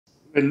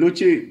Well,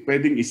 Lucy,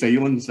 pwedeng isa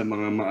yun sa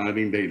mga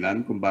maaring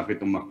dahilan kung bakit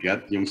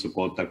umakyat yung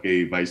suporta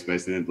kay Vice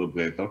President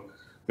Robredo.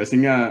 Kasi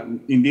nga,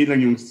 hindi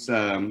lang yung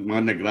sa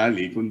mga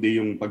nag-rally,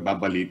 kundi yung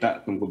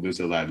pagbabalita tungkol dun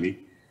sa rally.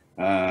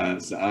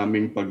 Sa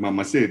aming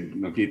pagmamasid,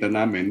 nakita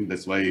namin,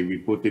 that's why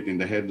we put it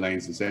in the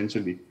headlines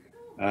essentially,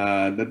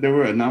 that there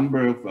were a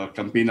number of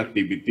campaign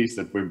activities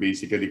that were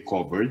basically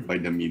covered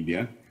by the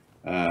media,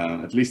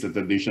 at least the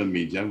traditional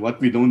media. What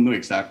we don't know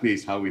exactly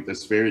is how it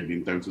has fared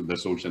in terms of the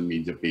social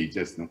media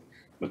pages. No?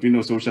 But we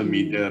know social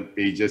media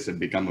pages have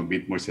become a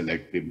bit more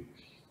selective.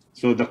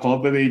 So the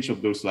coverage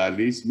of those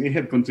rallies may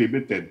have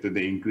contributed to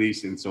the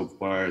increase in so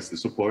far as the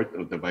support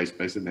of the Vice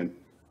President.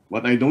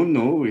 What I don't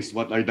know is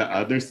what are the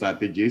other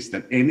strategies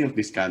that any of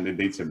these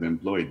candidates have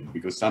employed,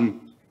 because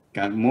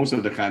most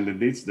of the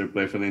candidates, their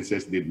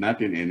preferences did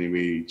not in any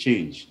way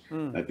change.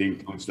 That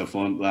includes the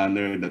front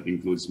runner, that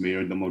includes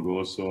Mayor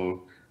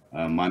Damagoso,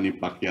 Manny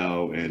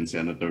Pacquiao, and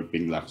Senator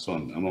Ping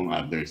Lacson, among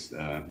others.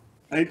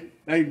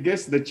 I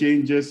guess the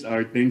changes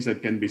are things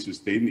that can be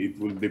sustained. It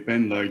will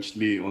depend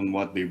largely on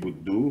what they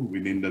would do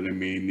within the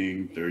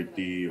remaining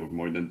 30 or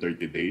more than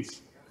 30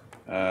 days.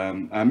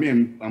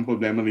 Ang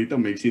problema nito,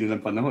 may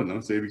nilang panahon.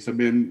 No? So ibig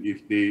sabihin,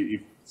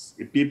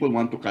 if people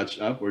want to catch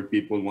up, or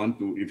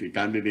if a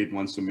candidate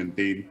wants to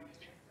maintain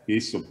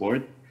his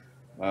support,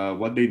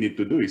 what they need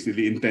to do is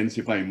really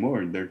intensify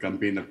more their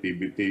campaign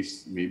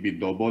activities, maybe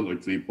double or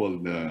triple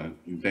the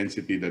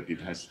intensity that it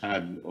has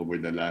had over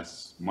the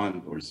last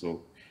month or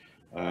so.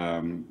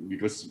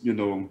 Because, you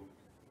know,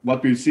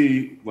 what we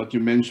see, what you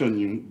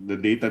mentioned, the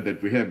data that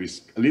we have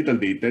is a little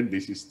dated.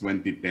 This is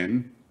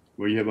 2010,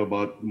 where you have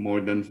about more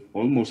than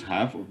almost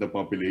half of the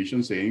population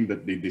saying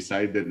that they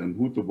decided on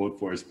who to vote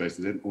for as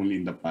president only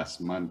in the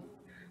past month.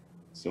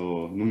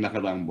 So, nung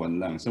nakaraang buwan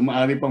lang. So,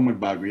 maaari pang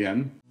magbago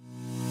yan.